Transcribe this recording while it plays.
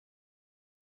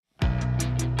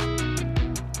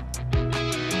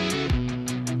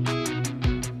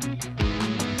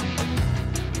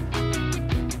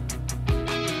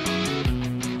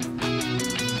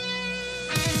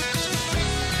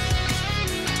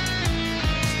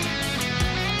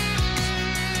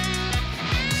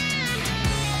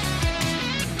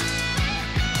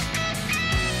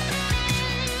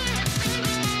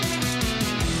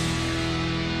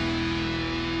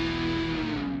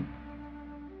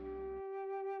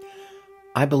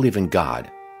I believe in God,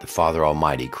 the Father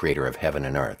Almighty, creator of heaven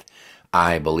and earth.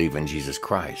 I believe in Jesus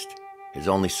Christ, his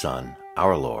only Son,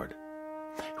 our Lord,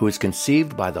 who was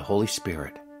conceived by the Holy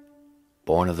Spirit,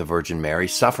 born of the Virgin Mary,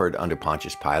 suffered under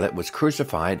Pontius Pilate, was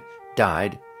crucified,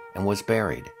 died, and was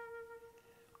buried.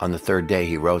 On the third day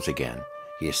he rose again.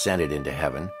 He ascended into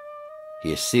heaven.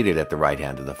 He is seated at the right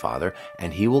hand of the Father,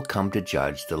 and he will come to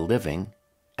judge the living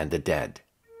and the dead.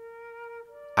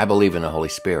 I believe in the Holy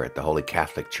Spirit, the Holy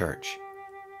Catholic Church,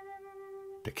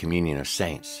 the communion of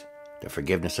saints, the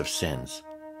forgiveness of sins,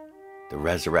 the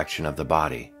resurrection of the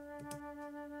body,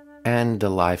 and the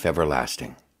life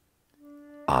everlasting.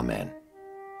 Amen.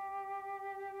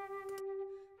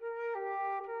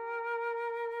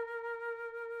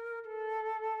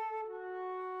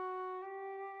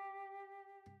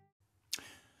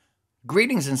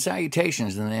 Greetings and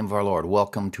salutations in the name of our Lord.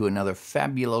 Welcome to another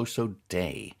fabuloso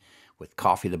day with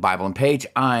Coffee, the Bible, and Paige.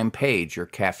 I'm Paige, your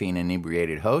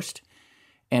caffeine-inebriated host.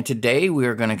 And today we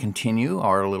are going to continue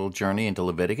our little journey into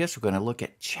Leviticus. We're going to look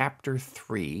at chapter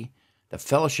 3, the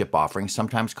fellowship offering,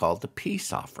 sometimes called the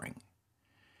peace offering.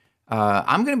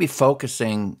 I'm going to be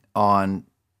focusing on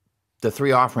the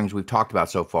three offerings we've talked about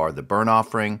so far: the burnt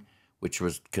offering, which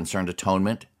was concerned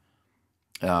atonement,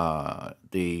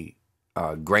 the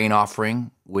grain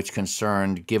offering, which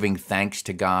concerned giving thanks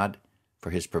to God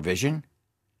for his provision.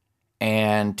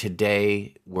 And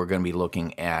today we're going to be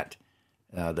looking at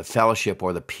the fellowship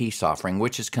or the peace offering,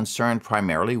 which is concerned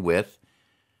primarily with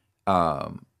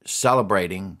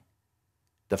celebrating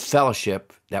the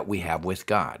fellowship that we have with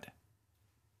God.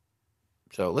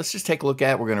 So let's just take a look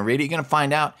at it. We're going to read it. You're going to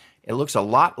find out it looks a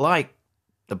lot like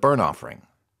the burnt offering.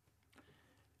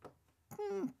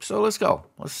 So let's go.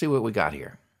 Let's see what we got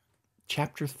here.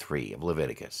 Chapter 3 of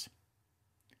Leviticus.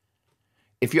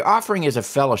 If your offering is a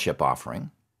fellowship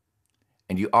offering,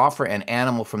 and you offer an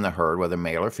animal from the herd, whether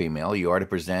male or female, you are to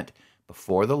present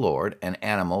before the Lord an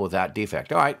animal without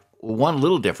defect. All right, one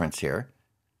little difference here.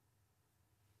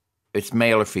 It's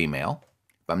male or female.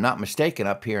 If I'm not mistaken,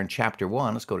 up here in chapter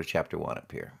 1, let's go to chapter 1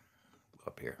 up here.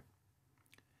 Up here.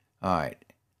 All right.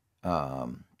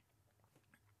 All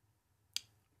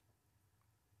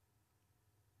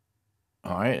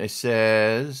right, it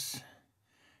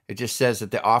just says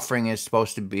that the offering is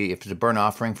supposed to be, if it's a burnt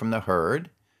offering from the herd,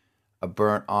 a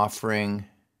burnt offering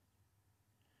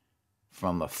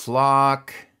from the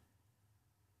flock.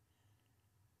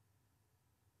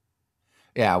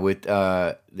 Yeah, with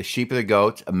the sheep or the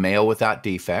goats, a male without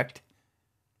defect.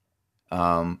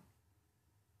 And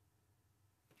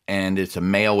it's a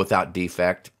male without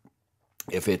defect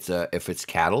if it's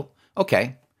cattle.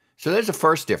 Okay, so there's a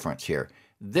first difference here.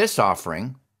 This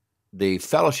offering, the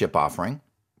fellowship offering,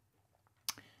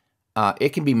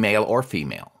 it can be male or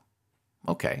female.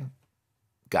 Okay,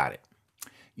 got it.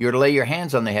 You're to lay your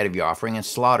hands on the head of your offering and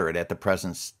slaughter it at the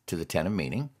presence to the tent of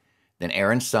meeting. Then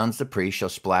Aaron's sons, the priest, shall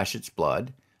splash its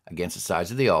blood against the sides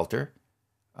of the altar.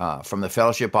 From the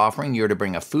fellowship offering, you're to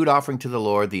bring a food offering to the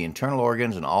Lord, the internal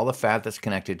organs and all the fat that's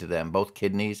connected to them, both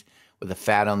kidneys with the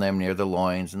fat on them near the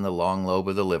loins and the long lobe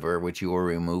of the liver, which you will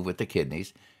remove with the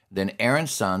kidneys. Then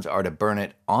Aaron's sons are to burn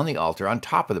it on the altar on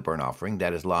top of the burnt offering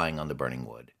that is lying on the burning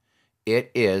wood.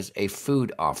 It is a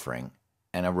food offering,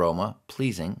 an aroma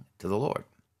pleasing to the Lord.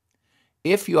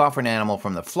 If you offer an animal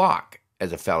from the flock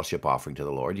as a fellowship offering to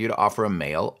the Lord, you're to offer a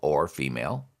male or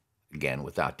female, again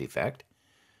without defect.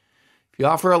 If you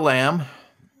offer a lamb,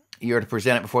 you're to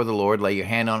present it before the Lord, lay your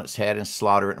hand on its head and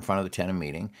slaughter it in front of the tent of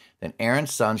meeting. Then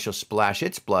Aaron's son shall splash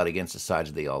its blood against the sides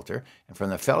of the altar. And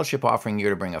from the fellowship offering, you're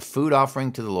to bring a food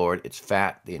offering to the Lord, its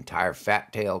fat, the entire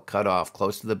fat tail cut off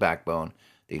close to the backbone,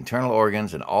 the internal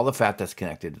organs and all the fat that's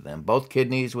connected to them, both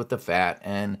kidneys with the fat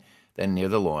and then near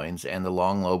the loins, and the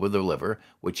long lobe of the liver,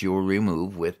 which you will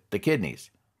remove with the kidneys.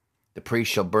 The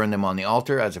priest shall burn them on the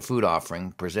altar as a food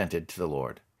offering presented to the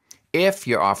Lord. If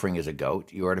your offering is a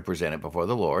goat, you are to present it before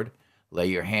the Lord. Lay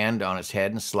your hand on its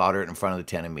head and slaughter it in front of the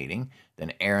tent of meeting.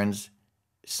 Then Aaron's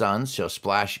sons shall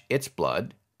splash its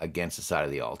blood against the side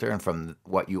of the altar. And from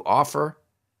what you offer,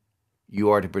 you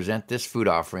are to present this food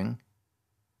offering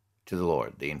to the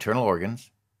Lord: the internal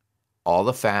organs, all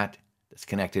the fat that's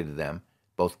connected to them,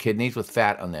 both kidneys with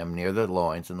fat on them near the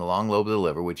loins, and the long lobe of the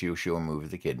liver, which you shall remove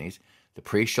with the kidneys. The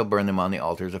priest shall burn them on the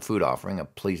altar as a food offering, a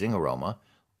pleasing aroma.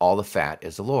 All the fat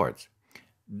is the Lord's.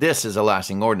 This is a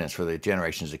lasting ordinance for the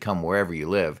generations to come wherever you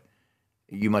live.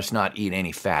 You must not eat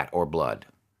any fat or blood.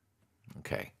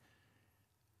 Okay.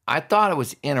 I thought it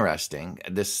was interesting.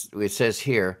 It says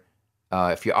here,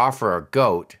 if you offer a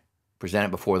goat, present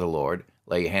it before the Lord,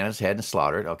 lay your hand on his head and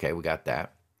slaughter it. Okay, we got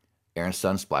that. Aaron's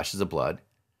son splashes the blood.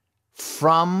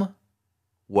 From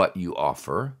what you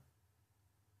offer,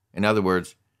 In other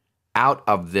words, out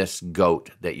of this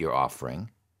goat that you're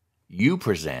offering, you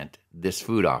present this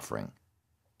food offering,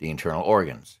 the internal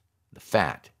organs, the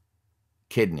fat,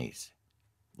 kidneys,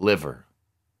 liver,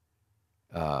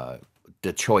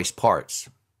 the choice parts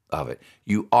of it.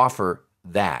 You offer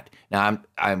that. Now,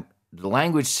 the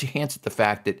language hints at the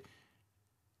fact that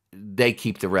they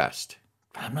keep the rest.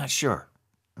 I'm not sure.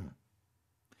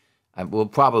 We'll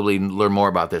probably learn more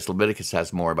about this. Leviticus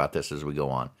has more about this as we go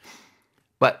on.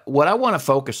 But what I want to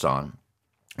focus on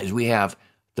is we have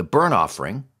the burnt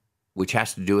offering, which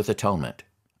has to do with atonement.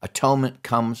 Atonement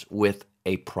comes with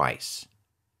a price.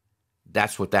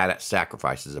 That's what that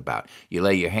sacrifice is about. You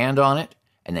lay your hand on it,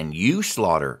 and then you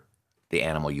slaughter the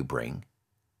animal you bring.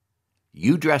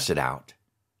 You dress it out,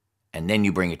 and then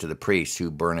you bring it to the priests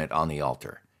who burn it on the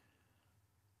altar.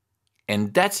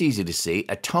 And that's easy to see.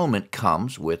 Atonement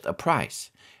comes with a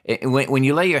price. When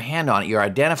you lay your hand on it, you're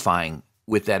identifying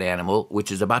with that animal,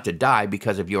 which is about to die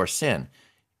because of your sin.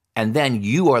 And then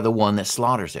you are the one that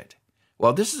slaughters it.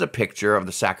 Well, this is a picture of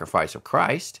the sacrifice of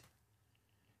Christ.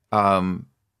 In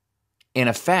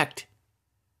effect,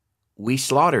 we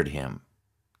slaughtered him.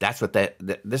 That's what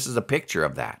this is a picture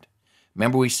of that.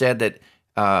 Remember we said that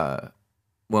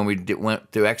when we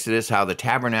went through Exodus, how the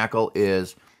tabernacle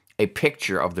is a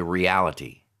picture of the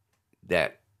reality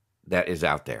that is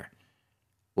out there.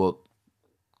 Well,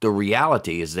 the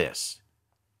reality is this.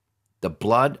 The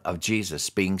blood of Jesus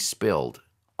being spilled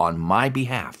on my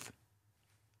behalf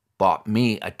bought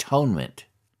me atonement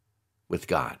with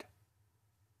God.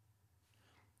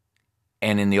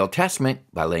 And in the Old Testament,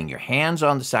 by laying your hands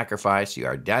on the sacrifice,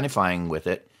 you're identifying with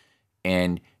it,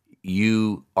 and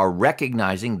you are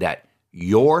recognizing that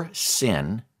your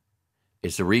sin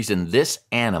is the reason this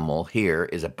animal here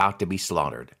is about to be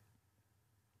slaughtered.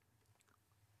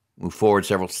 Move forward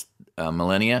several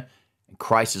millennia, and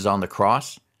Christ is on the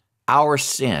cross. Our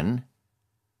sin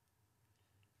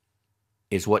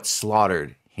is what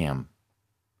slaughtered him.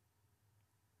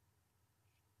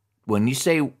 When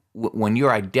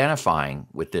you're identifying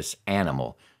with this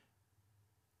animal,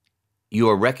 you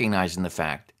are recognizing the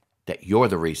fact that you're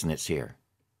the reason it's here.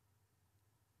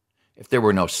 If there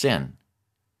were no sin,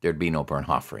 there'd be no burnt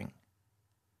offering.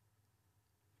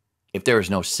 If there is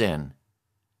no sin,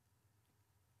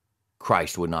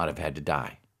 Christ would not have had to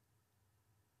die.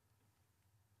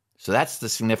 So that's the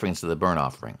significance of the burnt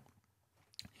offering.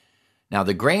 Now,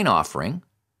 the grain offering,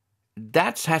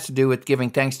 that has to do with giving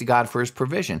thanks to God for his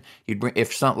provision. A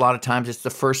lot of times it's the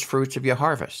first fruits of your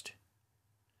harvest,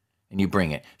 and you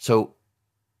bring it. So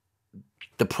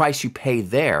the price you pay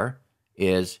there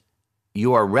is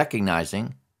you are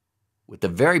recognizing with the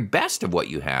very best of what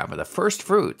you have, or the first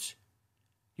fruits,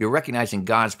 you're recognizing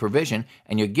God's provision,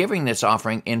 and you're giving this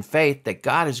offering in faith that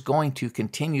God is going to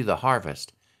continue the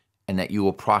harvest and that you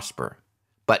will prosper.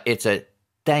 But it's a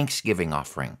thanksgiving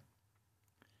offering,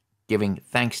 giving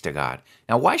thanks to God.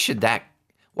 Now, why should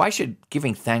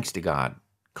giving thanks to God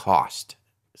cost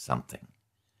something?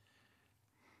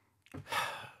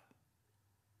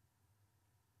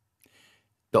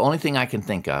 The only thing I can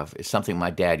think of is something my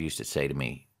dad used to say to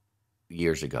me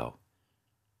years ago.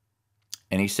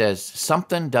 And he says,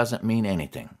 something doesn't mean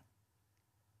anything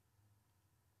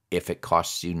if it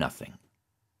costs you nothing.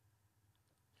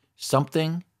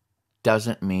 Something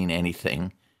doesn't mean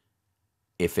anything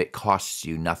if it costs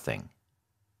you nothing.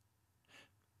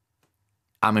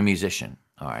 I'm a musician,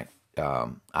 all right.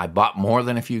 I bought more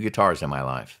than a few guitars in my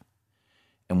life.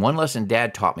 And one lesson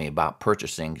Dad taught me about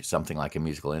purchasing something like a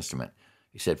musical instrument,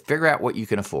 he said, figure out what you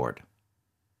can afford.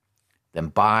 Then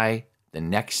buy the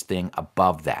next thing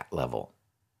above that level.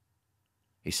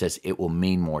 He says it will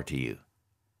mean more to you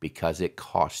because it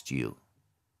cost you.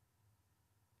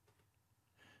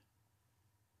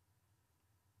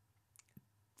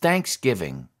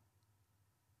 Thanksgiving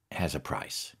has a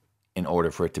price in order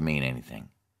for it to mean anything.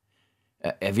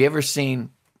 Have you ever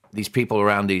seen these people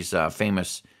around these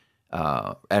famous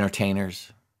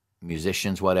entertainers,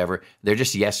 musicians, whatever? They're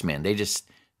just yes men.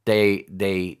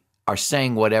 They are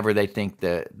saying whatever they think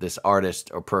this artist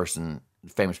or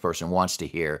famous person wants to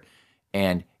hear,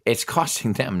 and it's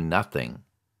costing them nothing.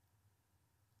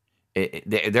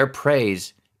 Their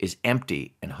praise is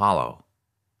empty and hollow.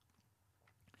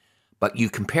 But you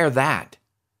compare that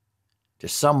to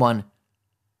someone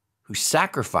who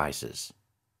sacrifices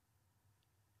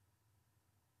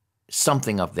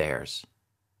something of theirs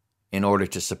in order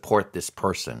to support this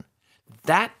person.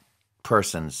 That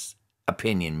person's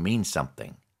opinion means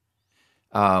something.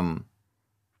 My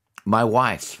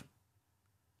wife,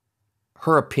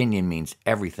 her opinion means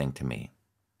everything to me.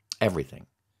 Everything.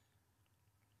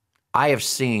 I have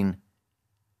seen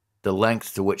the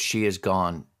lengths to which she has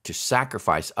gone to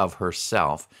sacrifice of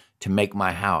herself to make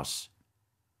my house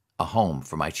a home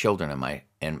for my children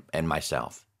and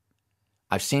myself.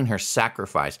 I've seen her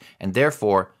sacrifice, and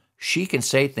therefore she can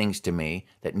say things to me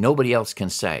that nobody else can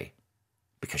say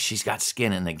because she's got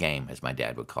skin in the game, as my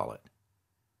dad would call it.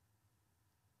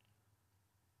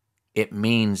 It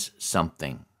means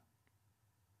something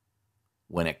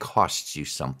when it costs you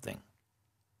something.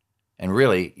 And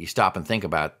really, you stop and think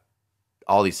about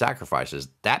all these sacrifices,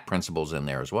 that principle's in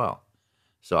there as well.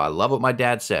 So I love what my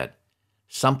dad said.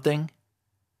 Something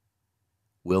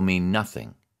will mean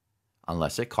nothing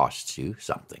unless it costs you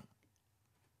something.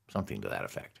 Something to that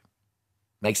effect.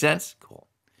 Make sense? Cool.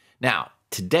 Now,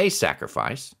 today's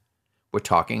sacrifice, we're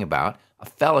talking about a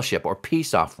fellowship or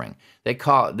peace offering. They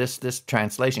call it, this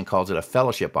translation calls it a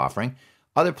fellowship offering.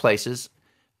 Other places,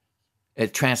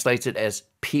 it translates it as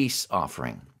peace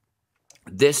offering.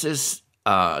 This is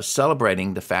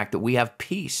celebrating the fact that we have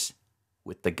peace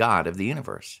with the God of the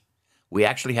universe. We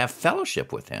actually have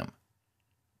fellowship with him.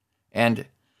 And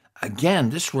again,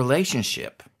 this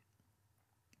relationship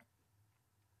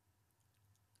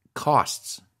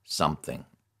costs something.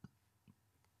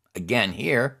 Again,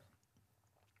 here,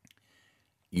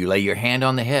 you lay your hand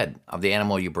on the head of the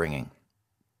animal you're bringing.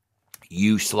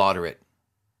 You slaughter it.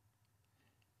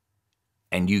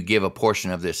 And you give a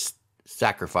portion of this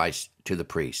sacrifice to the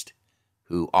priest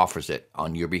who offers it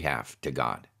on your behalf to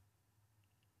God.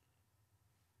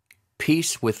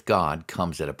 Peace with God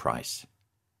comes at a price.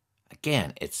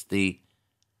 Again, it's the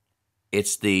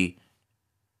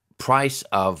price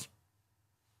of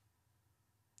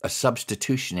a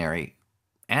substitutionary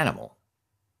animal,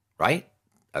 right?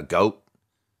 A goat,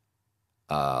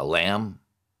 a lamb,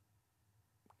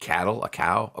 cattle, a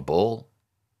cow, a bull.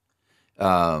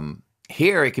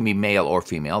 Here it can be male or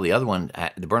female. The other one,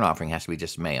 the burnt offering, has to be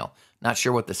just male. Not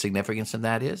sure what the significance of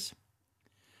that is,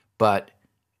 but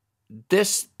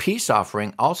this peace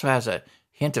offering also has a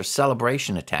hint of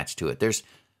celebration attached to it.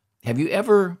 Have you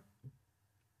ever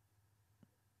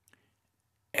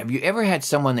had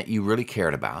someone that you really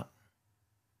cared about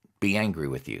be angry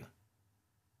with you?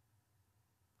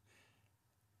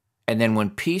 And then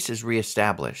when peace is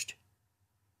reestablished,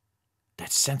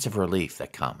 that sense of relief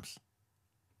that comes,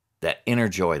 that inner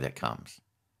joy that comes,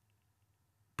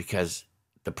 because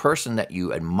the person that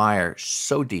you admire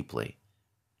so deeply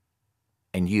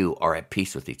and you are at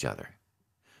peace with each other.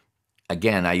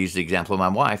 Again, I use the example of my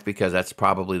wife because that's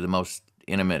probably the most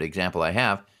intimate example I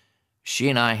have. She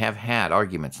and I have had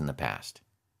arguments in the past,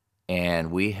 and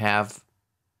we have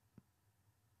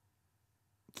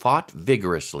fought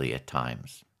vigorously at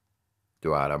times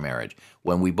throughout our marriage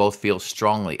when we both feel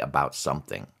strongly about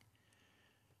something.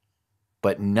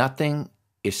 But nothing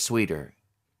is sweeter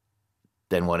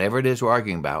than whatever it is we're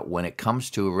arguing about when it comes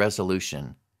to a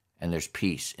resolution and there's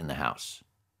peace in the house.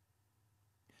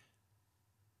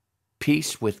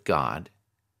 Peace with God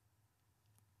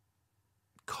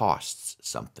costs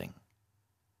something.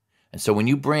 And so when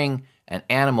you bring an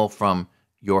animal from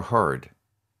your herd,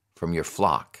 from your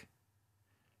flock,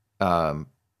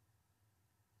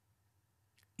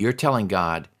 you're telling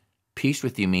God, peace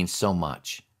with you means so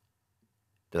much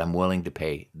that I'm willing to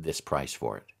pay this price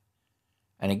for it.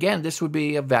 And again, this would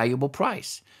be a valuable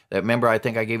price. Remember, I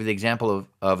think I gave you the example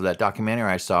of that documentary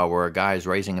I saw where a guy is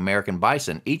raising American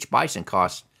bison. Each bison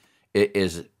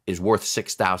is worth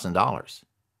 $6,000.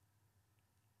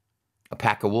 A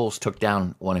pack of wolves took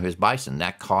down one of his bison.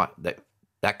 That cost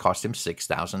him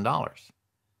 $6,000.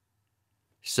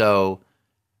 So,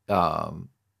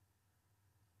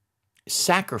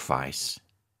 sacrifice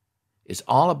is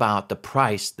all about the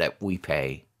price that we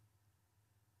pay,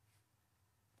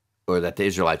 or that the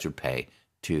Israelites would pay,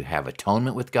 to have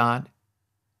atonement with God,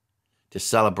 to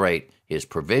celebrate his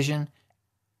provision,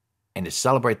 and to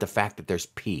celebrate the fact that there's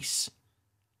peace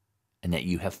and that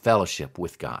you have fellowship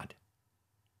with God.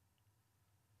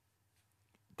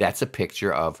 That's a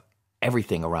picture of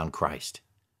everything around Christ,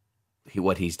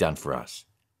 what he's done for us.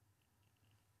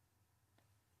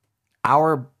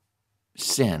 Our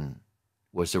sin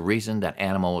was the reason that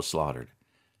animal was slaughtered.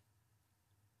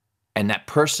 And that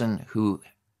person who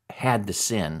had the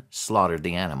sin slaughtered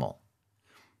the animal.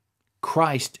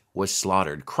 Christ was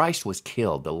slaughtered. Christ was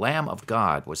killed. The Lamb of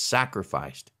God was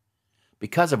sacrificed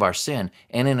because of our sin.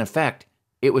 And in effect,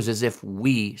 it was as if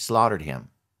we slaughtered him.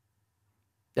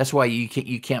 That's why you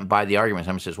can't buy the argument.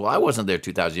 Someone says, well, I wasn't there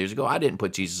 2,000 years ago. I didn't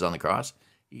put Jesus on the cross.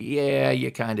 Yeah, you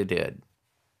kind of did.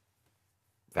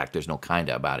 In fact, there's no kind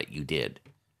of about it. You did.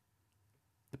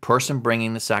 The person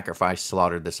bringing the sacrifice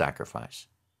slaughtered the sacrifice.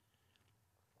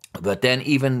 But then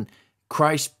even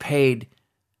Christ paid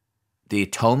the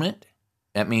atonement.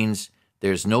 That means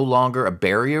There's no longer a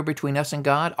barrier between us and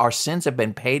God. Our sins have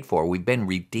been paid for. We've been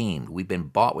redeemed. We've been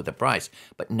bought with a price.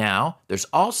 But now there's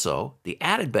also the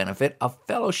added benefit of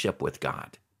fellowship with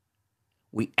God.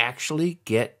 We actually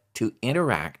get to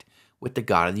interact with the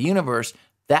God of the universe.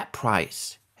 That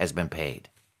price has been paid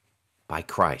by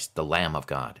Christ, the Lamb of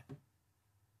God.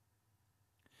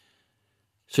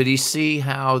 So do you see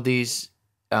how these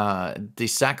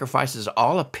sacrifices are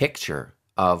all a picture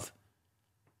of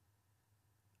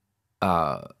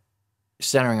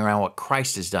centering around what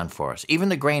Christ has done for us? Even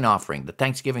the grain offering, the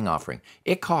Thanksgiving offering,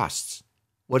 it costs.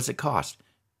 What does it cost?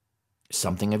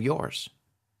 Something of yours.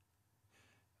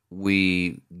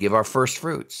 We give our first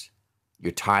fruits,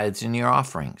 your tithes and your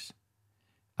offerings.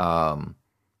 My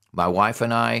wife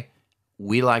and I,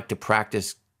 we like to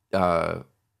practice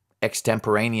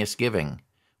extemporaneous giving.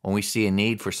 When we see a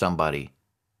need for somebody,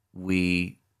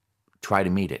 we try to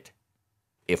meet it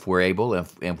if we're able,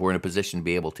 if we're in a position to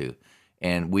be able to.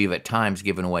 And we've at times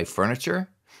given away furniture.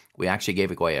 We actually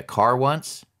gave away a car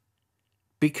once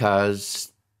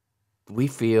because we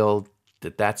feel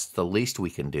that that's the least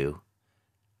we can do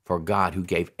for God who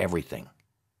gave everything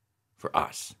for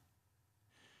us.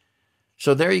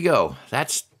 So there you go.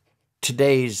 That's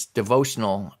today's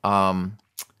devotional. I'm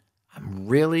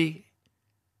really,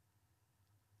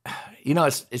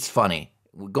 it's funny.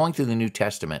 Going through the New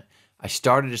Testament, I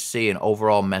started to see an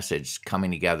overall message coming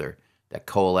together that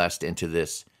coalesced into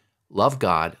this: love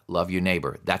God, love your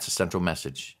neighbor. That's the central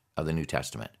message of the New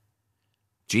Testament.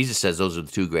 Jesus says those are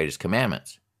the two greatest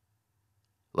commandments.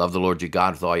 Love the Lord your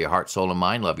God with all your heart, soul, and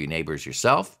mind. Love your neighbor as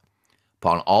yourself.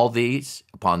 Upon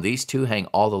these two hang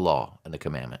all the law and the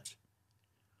commandments.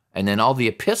 And then all the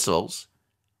epistles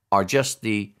are just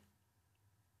the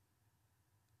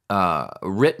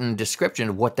written description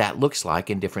of what that looks like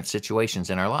in different situations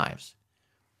in our lives.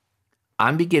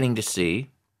 I'm beginning to see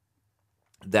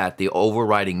that the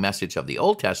overriding message of the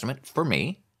Old Testament, for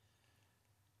me,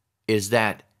 is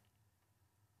that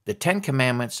the Ten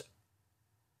Commandments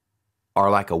are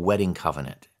like a wedding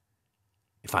covenant.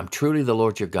 If I'm truly the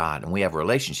Lord your God and we have a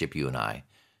relationship, you and I,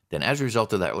 then as a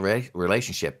result of that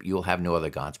relationship, you'll have no other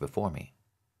gods before me.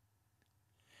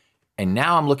 And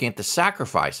now I'm looking at the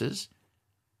sacrifices,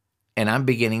 and I'm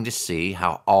beginning to see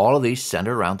how all of these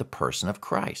center around the person of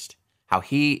Christ, how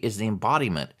he is the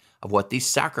embodiment of what these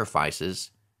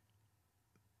sacrifices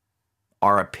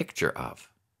are a picture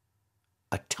of.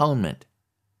 Atonement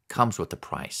comes with a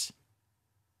price.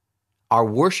 Our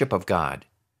worship of God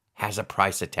has a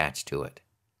price attached to it.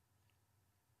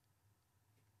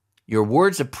 Your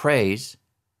words of praise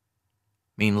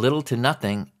mean little to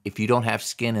nothing if you don't have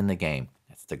skin in the game.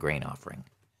 That's the grain offering.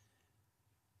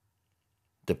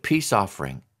 The peace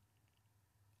offering,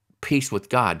 peace with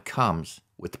God, comes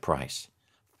with the price.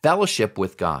 Fellowship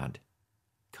with God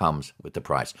comes with the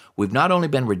price. We've not only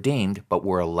been redeemed, but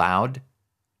we're allowed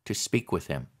to speak with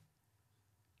him,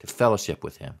 to fellowship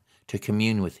with him, to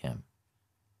commune with him.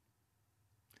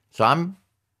 So I'm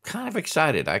kind of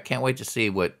excited. I can't wait to see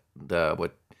what the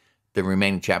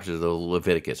remaining chapters of the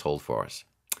Leviticus hold for us.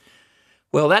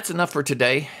 Well, that's enough for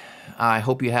today. I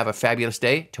hope you have a fabulous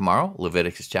day. Tomorrow,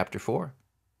 Leviticus chapter 4.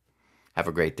 Have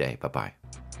a great day. Bye-bye.